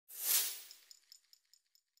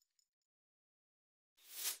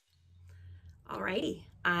Alrighty,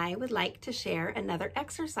 I would like to share another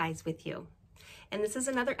exercise with you. And this is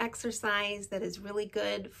another exercise that is really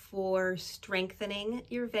good for strengthening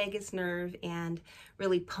your vagus nerve and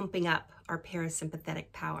really pumping up our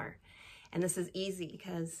parasympathetic power. And this is easy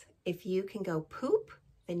because if you can go poop,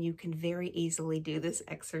 then you can very easily do this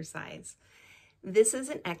exercise. This is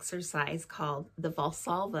an exercise called the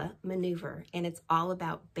Valsalva maneuver, and it's all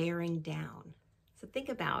about bearing down. So think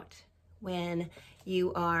about when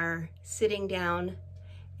you are sitting down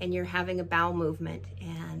and you're having a bowel movement,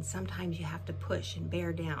 and sometimes you have to push and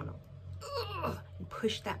bear down and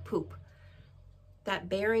push that poop. That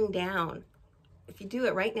bearing down, if you do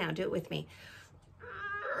it right now, do it with me.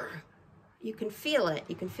 You can feel it.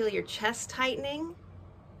 You can feel your chest tightening,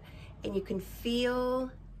 and you can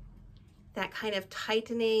feel that kind of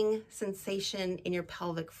tightening sensation in your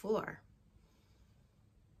pelvic floor.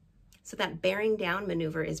 So that bearing down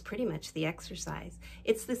maneuver is pretty much the exercise.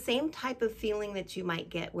 It's the same type of feeling that you might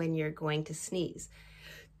get when you're going to sneeze.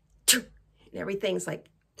 And everything's like,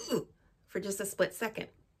 for just a split second.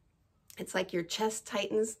 It's like your chest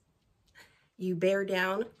tightens, you bear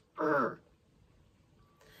down, and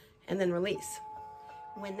then release.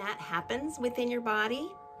 When that happens within your body,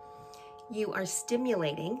 you are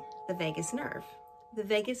stimulating the vagus nerve. The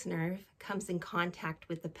vagus nerve comes in contact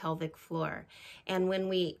with the pelvic floor. And when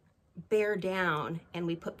we bear down and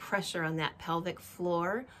we put pressure on that pelvic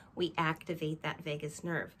floor, we activate that vagus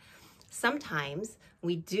nerve. Sometimes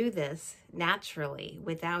we do this naturally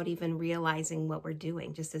without even realizing what we're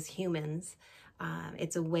doing, just as humans.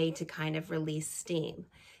 It's a way to kind of release steam.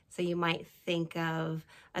 So you might think of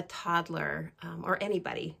a toddler or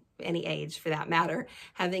anybody, any age for that matter,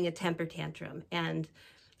 having a temper tantrum, and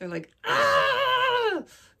they're like, ah,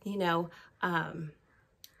 you know,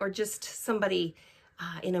 or just somebody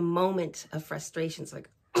in a moment of frustration. It's like,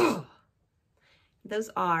 oh. Those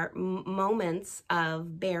are moments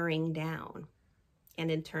of bearing down and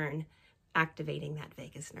in turn activating that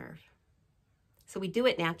vagus nerve. So we do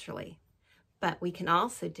it naturally, but we can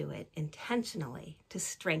also do it intentionally to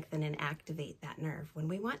strengthen and activate that nerve when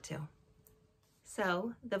we want to.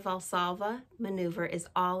 So the Valsalva maneuver is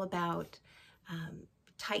all about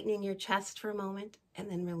tightening your chest for a moment and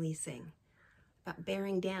then releasing, about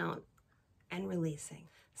bearing down and releasing.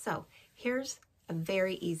 So here's a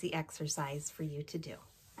very easy exercise for you to do.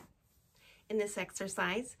 In this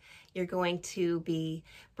exercise, you're going to be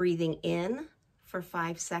breathing in for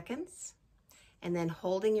 5 seconds, and then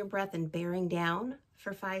holding your breath and bearing down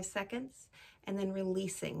for 5 seconds, and then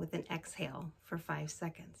releasing with an exhale for 5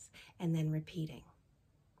 seconds, and then repeating.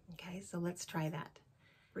 Okay, so let's try that.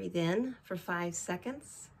 Breathe in for 5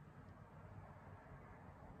 seconds.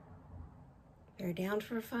 Bear down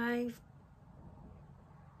for 5.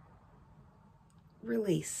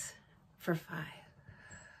 Release for 5.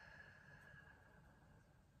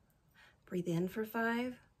 Breathe in for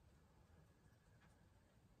 5.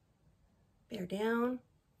 Bear down.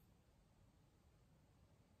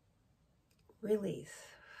 Release.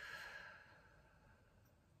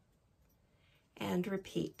 And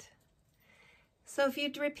repeat. So if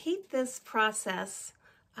you'd repeat this process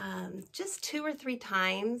just 2 or 3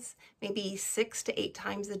 times, maybe 6 to 8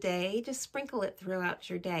 times a day, just sprinkle it throughout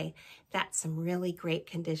your day. That's some really great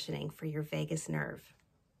conditioning for your vagus nerve.